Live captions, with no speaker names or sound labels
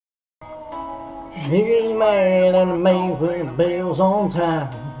He gets mad at me for the bills on time.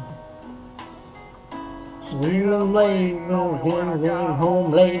 Still late, getting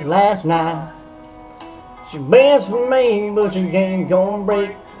home late last night. She bends for me, but she ain't gonna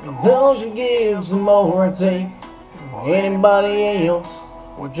break until she gives some more I take. Anybody else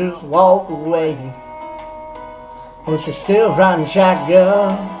would just walk away. But she's still riding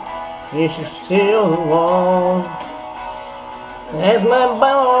shotgun. Yeah, she's still the one. Has my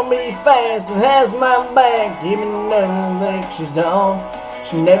bar be fast and has my back, even though that she's done.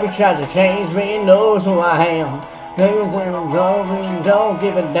 She never tried to change me, knows who I am. Never went wrong, don't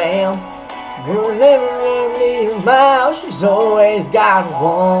give a damn. Girl, never leave a mile, she's always got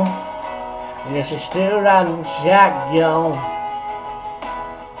one. Yeah, she's still riding shotgun.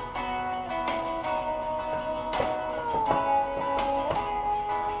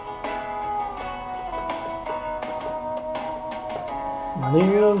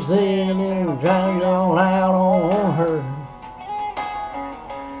 Lives in and dragged all out on her.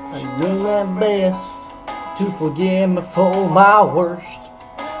 I do my best to forgive me for my worst.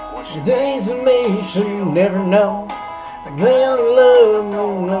 She days with me, so you never know. Then love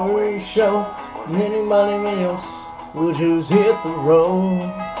will never show. And anybody else will just hit the road.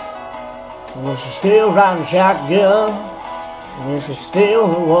 And she's still riding shotgun. And she's still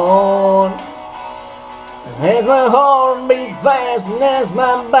the one. As my heart beat fast and as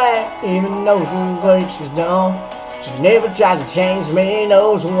my back, even knows the way she's done. She's never tried to change me,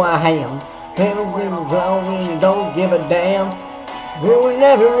 knows who I am. Never been wrong and don't give a damn. Will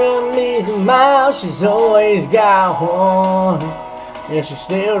never run me a mile, she's always got one. Yeah, she's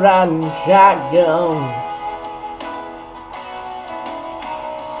still riding shotgun.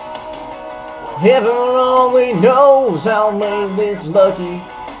 Heaven only knows how I made this lucky.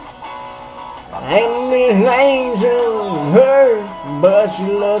 I ain't an angel in her, but she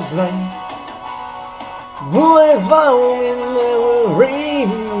loves me. Boy, if I never read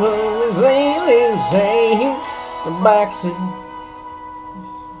her feelings in the backseat,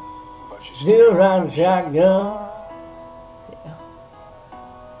 still riding shotgun.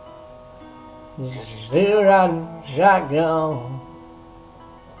 Yeah, she's still riding shotgun.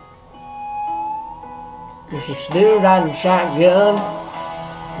 Yeah, she's still riding shotgun.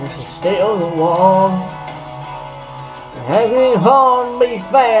 And she's still the one. It has me hard and beat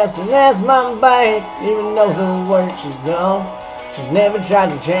fast and that's my back, even though the work she's done. She's never tried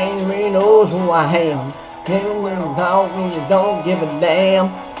to change me, knows who I am. Never will talk when you don't give a damn.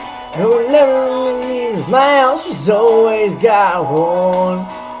 And will never leave a smile, she's always got one.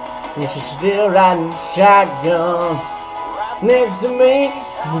 And she's still riding shotgun. Next to me,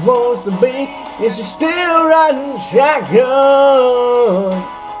 who wants to be, and she's still riding shotgun.